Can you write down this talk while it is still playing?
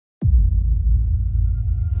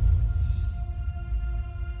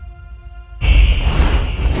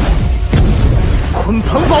鲲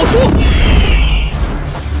鹏宝术。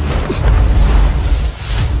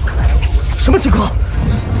什么情况？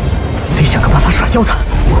得想个办法甩掉他。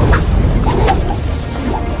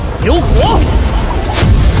流火！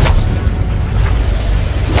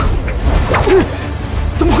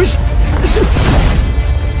怎么回事？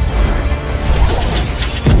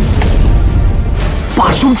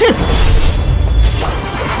八凶阵！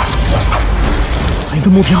来的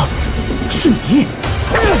目标是你，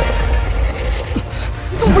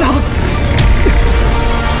动不了。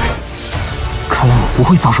看来我不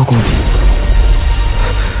会遭受攻击。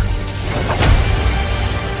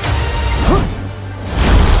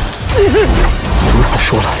如此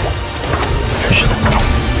说来，此时的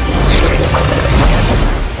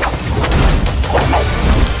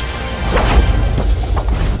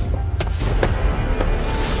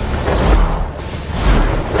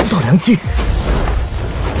遇到良机，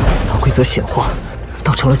老规则显化，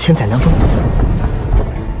倒成了千载难逢。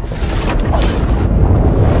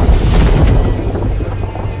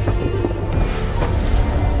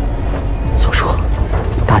所说，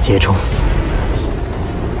大劫中。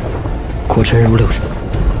果真如柳人，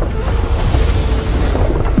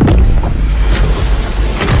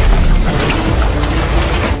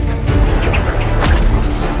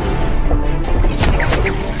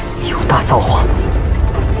有大造化。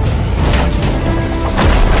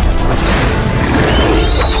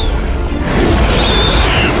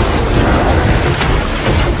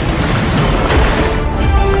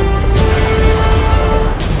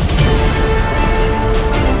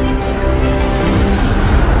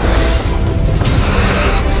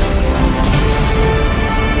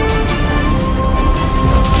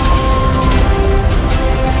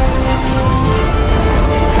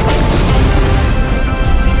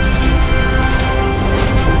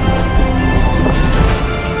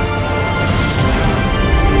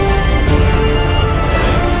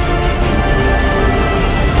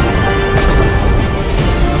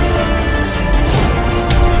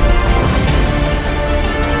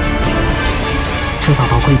这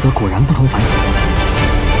道规则果然不同凡响。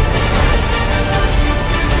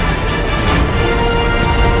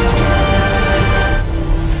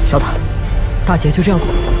小塔，大劫就这样过，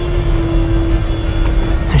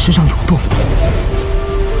在身上涌动，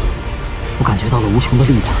我感觉到了无穷的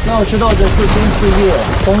力量。那我知道这自今自夜，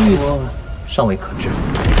荒域尚未可知，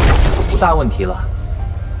不大问题了。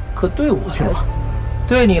可对我去了，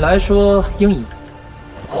对你来说应已。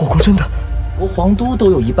火国真的，我皇都都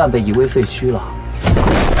有一半被夷为废墟了。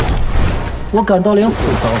我感到连父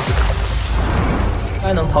遭罪，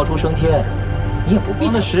该能逃出升天，你也不必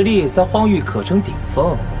的实力在荒域可称顶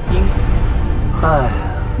峰。唉，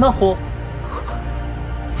那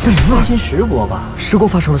担心十国吧？十国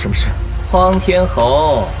发生了什么事？荒天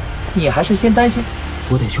侯，你还是先担心。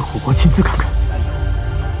我得去火国亲自看看。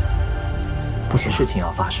不行，事情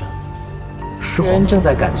要发生。是人正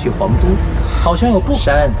在赶去皇都，好像有不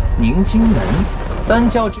山、宁津门三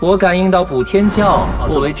教。我感应到补天教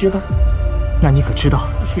作为知班。那你可知道？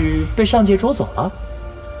或许被上界捉走了。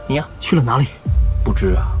你呀，去了哪里？不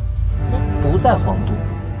知啊，不在皇都。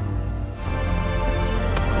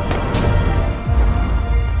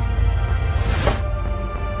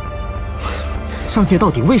上界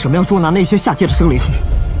到底为什么要捉拿那些下界的生灵？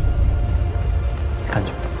感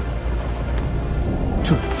觉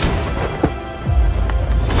这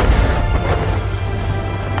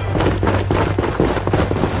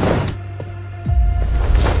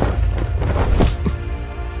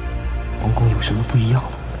皇宫有什么不一样的？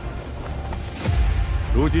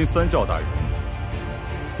如今三教大人，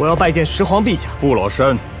我要拜见十皇陛下。不老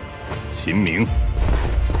山，秦明。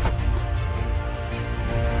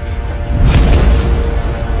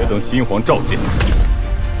等新皇召见，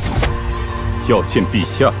要见陛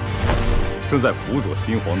下，正在辅佐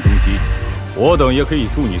新皇登基，我等也可以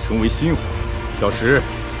助你成为新皇。小石，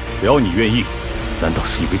只要你愿意，难道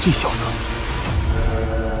是因为这小子？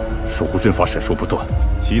守护阵法闪烁不断，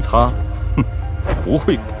其他，不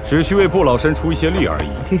会，只需为不老山出一些力而已。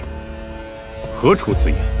何出此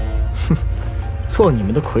言？做你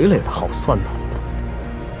们的傀儡的好算吧？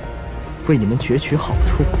为你们攫取好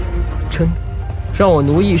处，真的？让我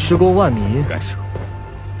奴役十国万民，干涉？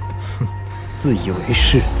自以为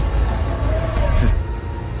是。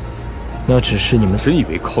那只是你们真以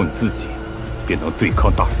为靠你自己便能对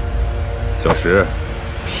抗大人？小石，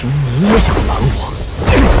凭你也想拦我？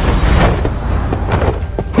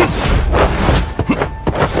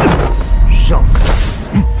让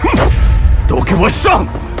开！都给我上！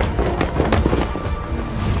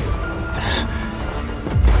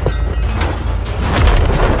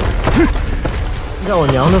在我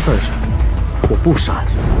娘的份上，我不杀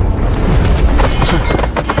你。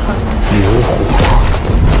如火。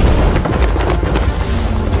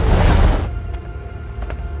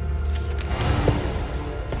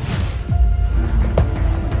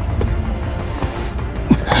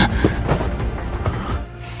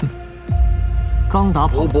刚打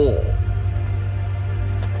跑。不，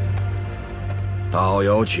道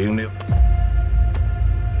友请留。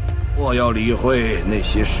莫要理会那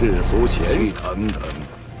些世俗闲语等等。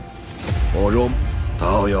不如，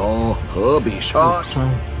道友何必杀？山，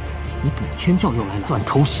你补天教又来乱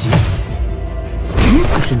偷袭，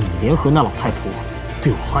这是你联合那老太婆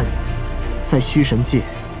对我害死，在虚神界。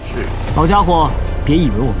是。老家伙，别以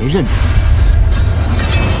为我没认你。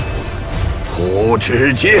虎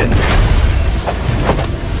之剑。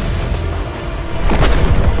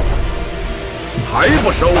还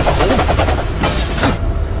不收手！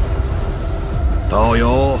道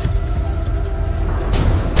友，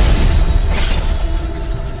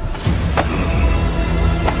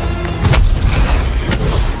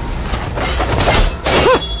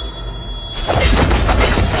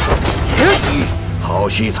好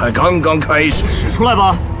戏才刚刚开始，使出来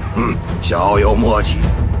吧。小有默契。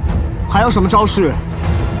还有什么招式？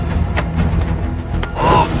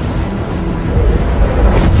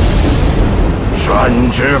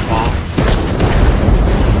闪之法，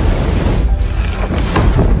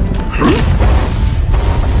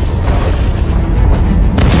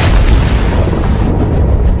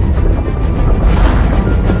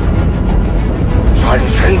战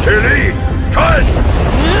神之力，战！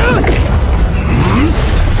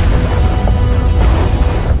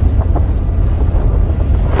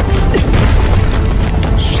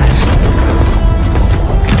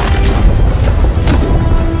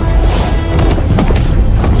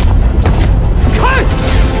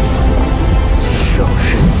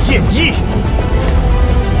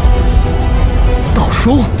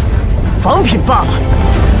说，仿品罢了。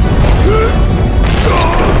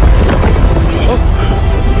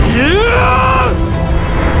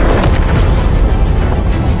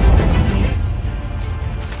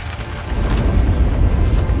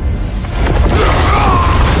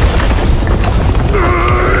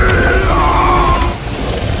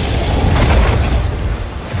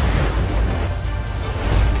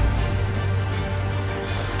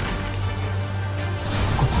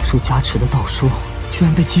老树加持的道书居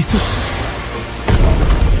然被击碎。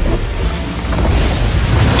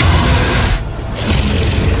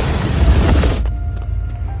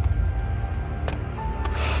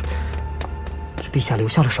这陛下留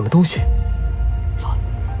下了什么东西？等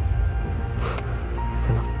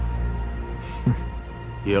等，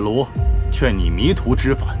野卢，劝你迷途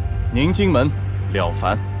知返，宁荆门，了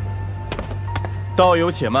凡。道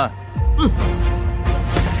友且慢。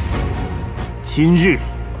今日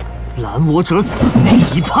拦我者死为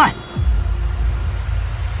一派。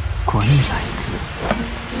观来此。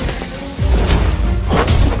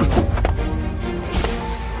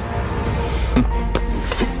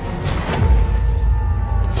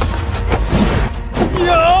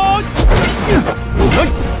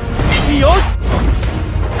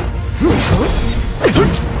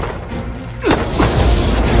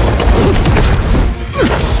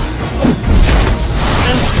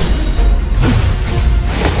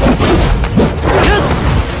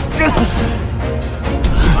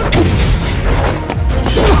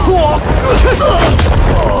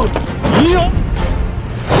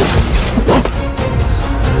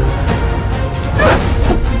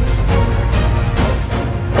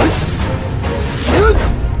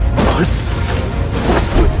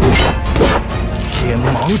天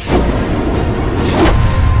芒术，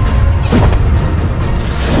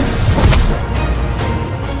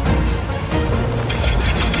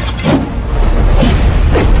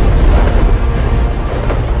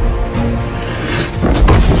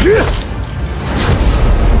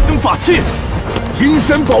法器，金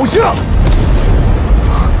身宝相，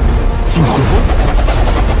惊魂。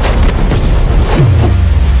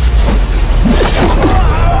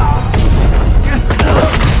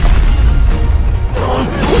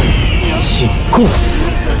进贡，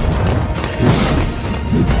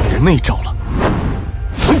内招了。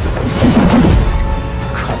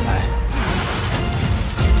看来，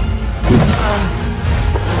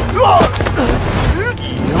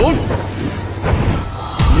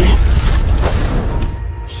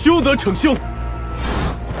休得逞凶！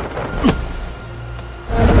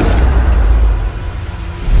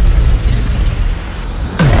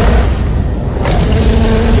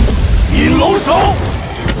引龙手，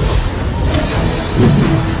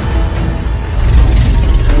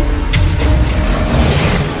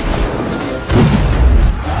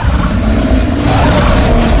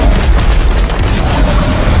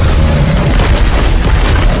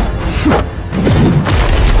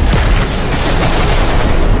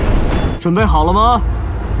准备好了吗？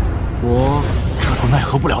我这都奈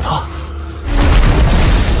何不了他。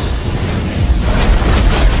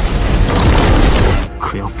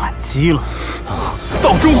可要反击了。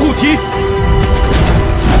道中护体，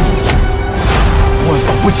万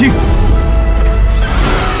法不侵。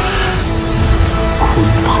鲲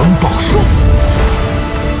鹏宝术。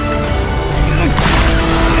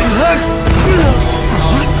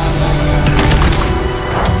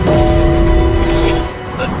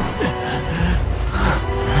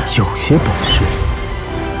有些本事。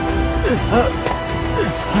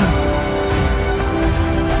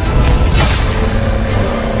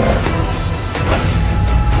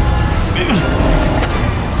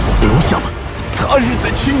留下吧，他日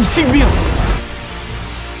在取你性命，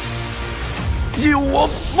借我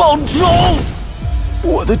报仇！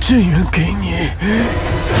我的镇元给你，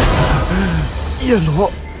叶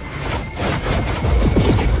罗，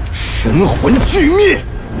神魂俱灭，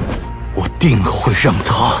我定会让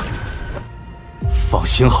他放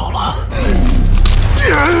心好了。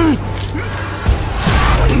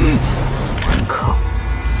顽抗，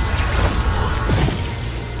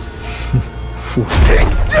负罪。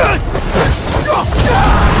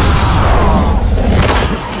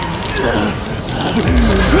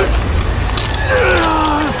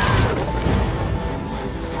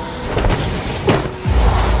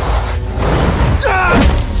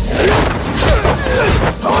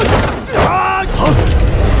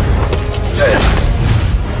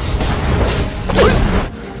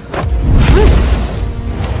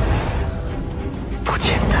不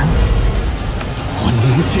简单，我宁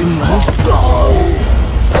静难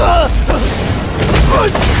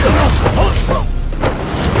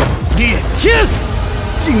裂天，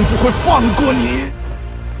定不会放过你。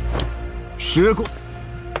时过。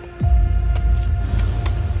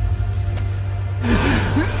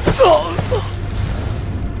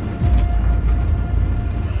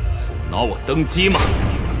阻挠我登基吗？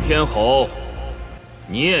天侯，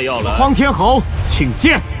你也要来？荒天侯，请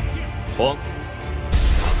见。荒。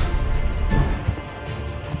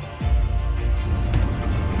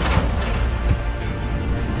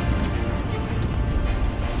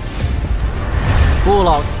不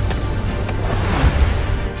老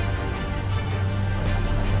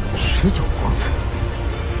，19皇子，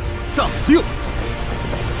上令，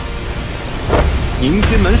宁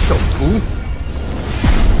军门首徒，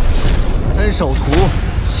真首徒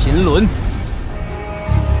秦伦。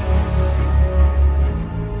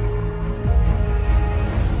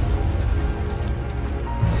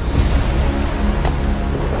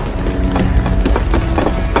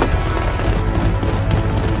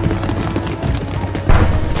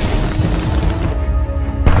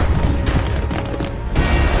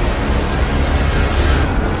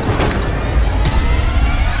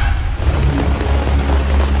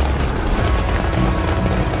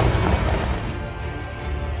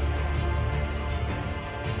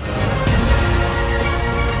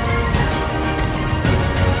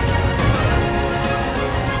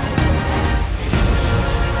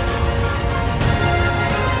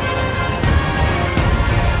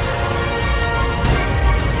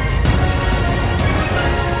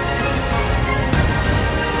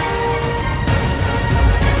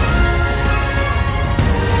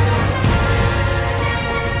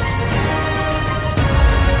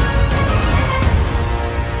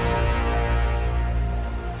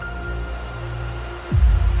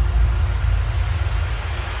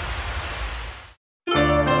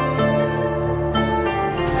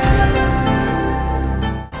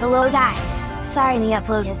Hello guys, sorry the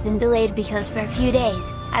upload has been delayed because for a few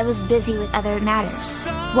days, I was busy with other matters.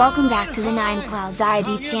 Welcome back to the 9 Clouds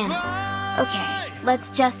ID channel. Okay, let's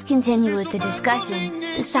just continue with the discussion,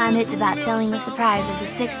 this time it's about telling the surprise of the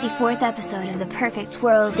 64th episode of the Perfect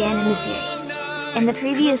World anime series. In the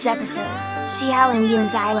previous episode, Xiao and Yu and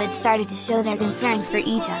Xyloid started to show their concern for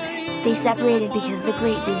each other. They separated because the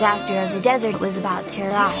great disaster of the desert was about to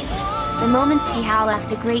arrive. The moment Xiao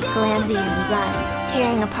left, a great calamity had begun,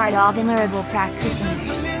 tearing apart all venerable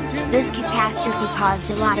practitioners. This catastrophe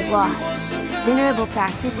caused a lot of loss. Venerable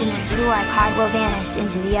practitioners who are caught will vanish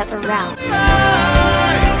into the upper realm.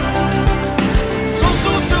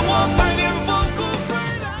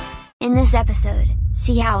 In this episode,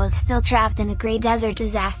 Xiao was still trapped in a great desert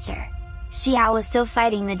disaster. Xiao was still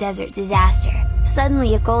fighting the desert disaster.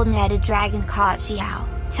 Suddenly a golden-headed dragon caught Xiao,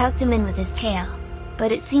 tucked him in with his tail.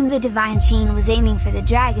 But it seemed the divine chain was aiming for the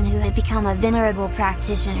dragon who had become a venerable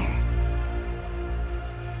practitioner.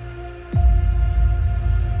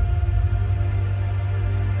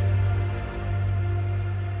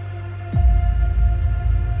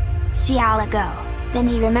 Xiao let go, then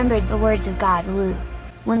he remembered the words of God Lu.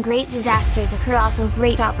 When great disasters occur, also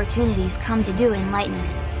great opportunities come to do enlightenment.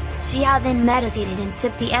 Xiao then meditated and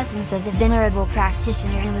sipped the essence of the venerable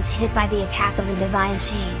practitioner and was hit by the attack of the divine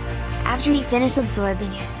chain. After he finished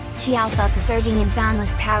absorbing it, Xiao felt a surging and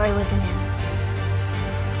boundless power within him.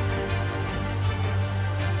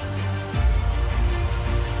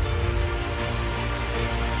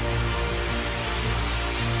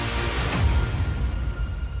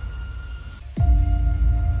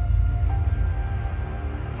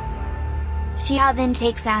 Xiao then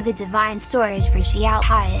takes out the divine storage where Xiao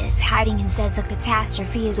Ha is hiding and says the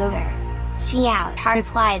catastrophe is over. Xiao Ha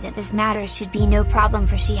replied that this matter should be no problem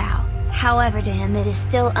for Xiao, however to him it is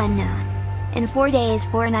still unknown. In 4 days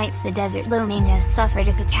 4 nights the desert Wanmei has suffered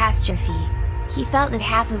a catastrophe. He felt that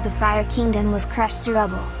half of the Fire Kingdom was crushed to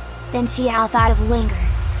rubble. Then Xiao thought of Linger,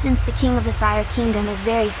 since the king of the Fire Kingdom is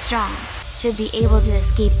very strong, should be able to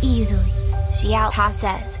escape easily. Xiao Ha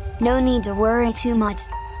says, no need to worry too much.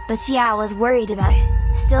 But Xiao was worried about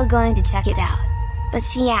it, still going to check it out. But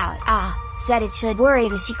Xiao Ah said it should worry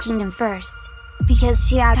the Shi Kingdom first, because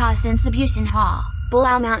Xiao Ta's distribution hall,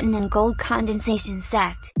 Bulao Mountain and Gold Condensation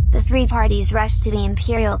Sect, the 3 parties rushed to the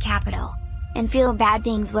imperial capital, and feel bad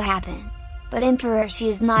things will happen. But Emperor Shi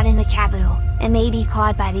is not in the capital, and may be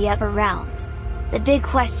caught by the upper realms. The big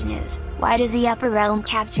question is, why does the upper realm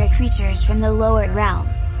capture creatures from the lower realm?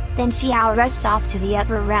 Then Xiao rushed off to the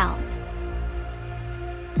upper realms.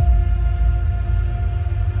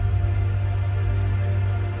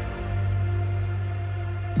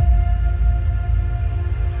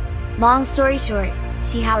 Long story short,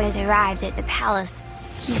 Xiao has arrived at the palace.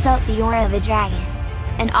 He felt the aura of a dragon,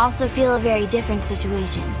 and also feel a very different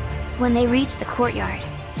situation. When they reached the courtyard,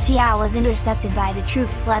 Xiao was intercepted by the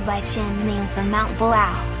troops led by Chen Ming from Mount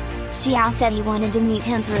Bulao. Xiao said he wanted to meet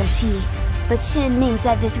Emperor Shi, but Chen Ming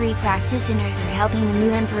said the 3 practitioners are helping the new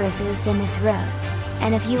emperor to ascend the throne,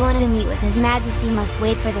 and if he wanted to meet with His Majesty must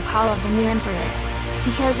wait for the call of the new emperor.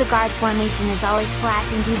 Because the guard formation is always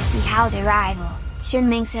flashing due to Xiao's arrival, Chen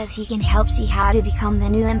Ming says he can help Xiao to become the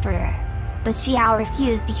new emperor. But Xiao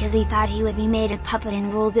refused because he thought he would be made a puppet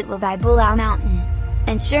and ruled it by Bulao Mountain.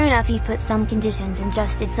 And sure enough he put some conditions and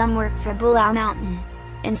just did some work for Bulao Mountain,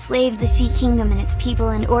 enslaved the Shi Kingdom and its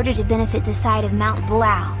people in order to benefit the side of Mount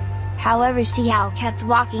Bulao. However Xiao kept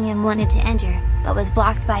walking and wanted to enter, but was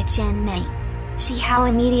blocked by Chen Ming. Xiao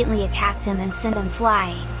immediately attacked him and sent him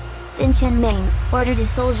flying. Then Chen Ming ordered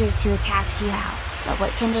his soldiers to attack Xiao. But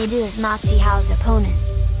what can they do is not Xiao's opponent.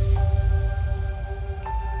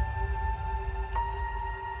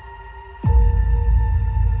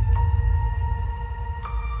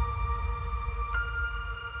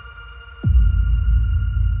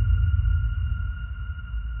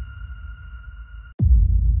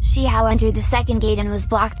 Xiao entered the second gate and was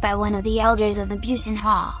blocked by one of the elders of the Bushan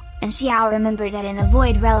Hall, and Xiao remembered that in the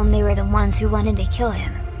Void Realm they were the ones who wanted to kill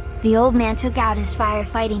him. The old man took out his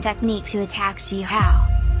firefighting technique to attack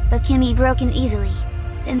Xiao, but can be broken easily.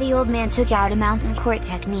 Then the old man took out a mountain court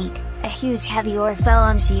technique, a huge heavy ore fell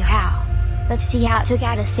on Xiao. But Xiao took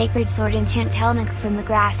out a sacred sword and Chantelnik from the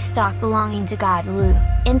grass stalk belonging to God Lu.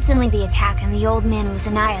 Instantly the attack and the old man was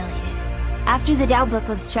annihilated. After the Dao book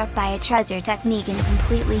was struck by a treasure technique and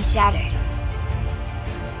completely shattered.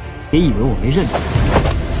 别以为我没认出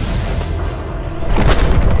你。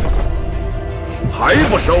 还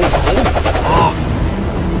不收口啊！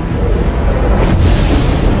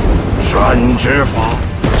闪之法，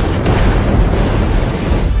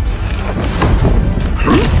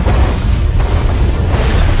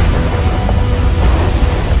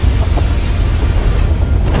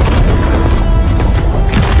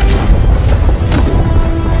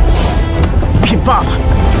拼罢了！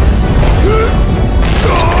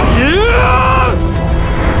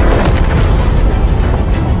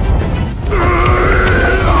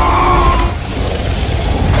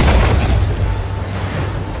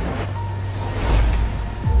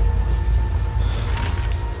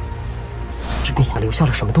 殿下留下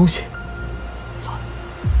了什么东西？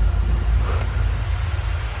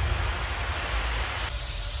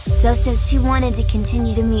 Just as she wanted to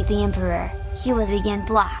continue to meet the Emperor, he was again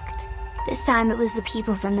blocked. This time it was the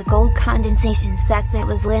people from the Gold Condensation Sect that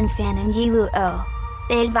was Lin Fan and Yi Luo.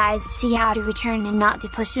 They advised Xiao to return and not to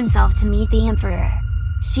push himself to meet the Emperor.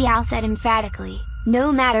 Xiao said emphatically,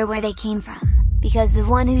 no matter where they came from, because the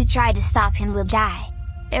one who tried to stop him will die.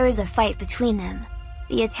 There was a fight between them.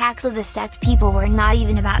 The attacks of the sect people were not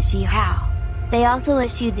even about Xiao. They also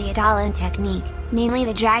issued the Adalan technique, namely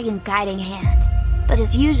the dragon guiding hand. But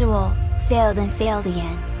as usual, failed and failed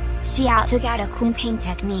again. Xiao took out a Kunping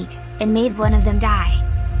technique, and made one of them die.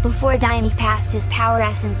 Before dying he passed his power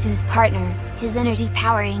essence to his partner, his energy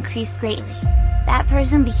power increased greatly. That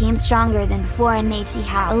person became stronger than before and made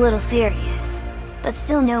Shihao a little serious. But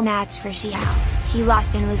still no match for Shihao. He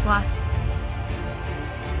lost and was lost.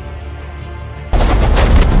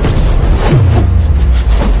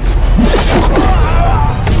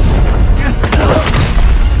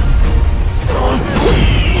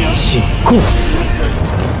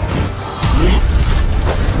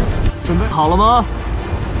准备好了吗？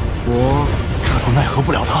我这都奈何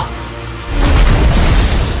不了他。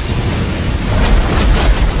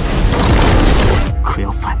可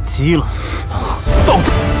要反击了。到！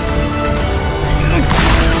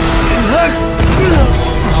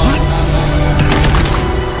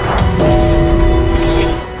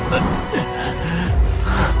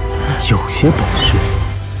有些本事。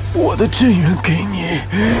我的镇元给你，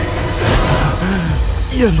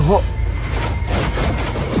叶罗。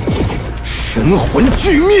神魂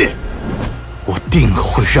俱灭，我定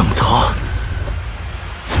会让他。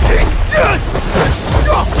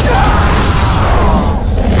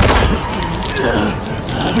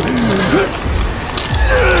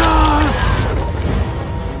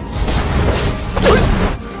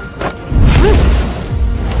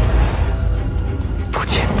不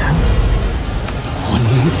简单，魂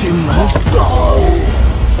金门。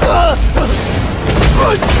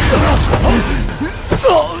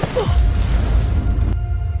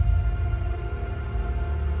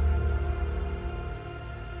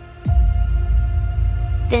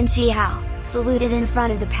Then Shihao saluted in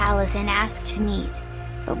front of the palace and asked to meet.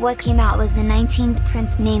 But what came out was the 19th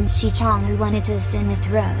prince named Shichong who wanted to ascend the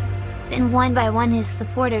throne. Then one by one his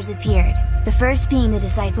supporters appeared, the first being the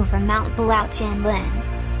disciple from Mount Balao Chanlin.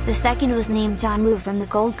 The second was named Zhonglu from the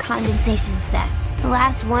Gold Condensation sect. The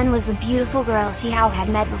last one was a beautiful girl Shihao had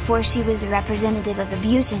met before she was a representative of the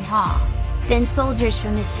Bushan Hall. Then soldiers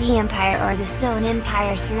from the Shi Empire or the Stone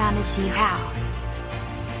Empire surrounded Shihao.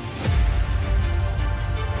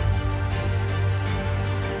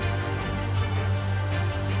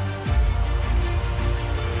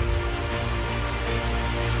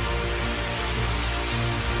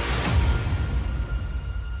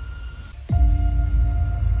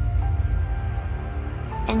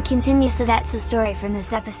 And continues, so that's the story from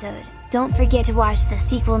this episode. Don't forget to watch the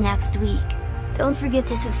sequel next week. Don't forget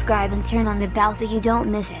to subscribe and turn on the bell so you don't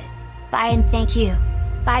miss it. Bye and thank you.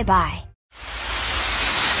 Bye bye.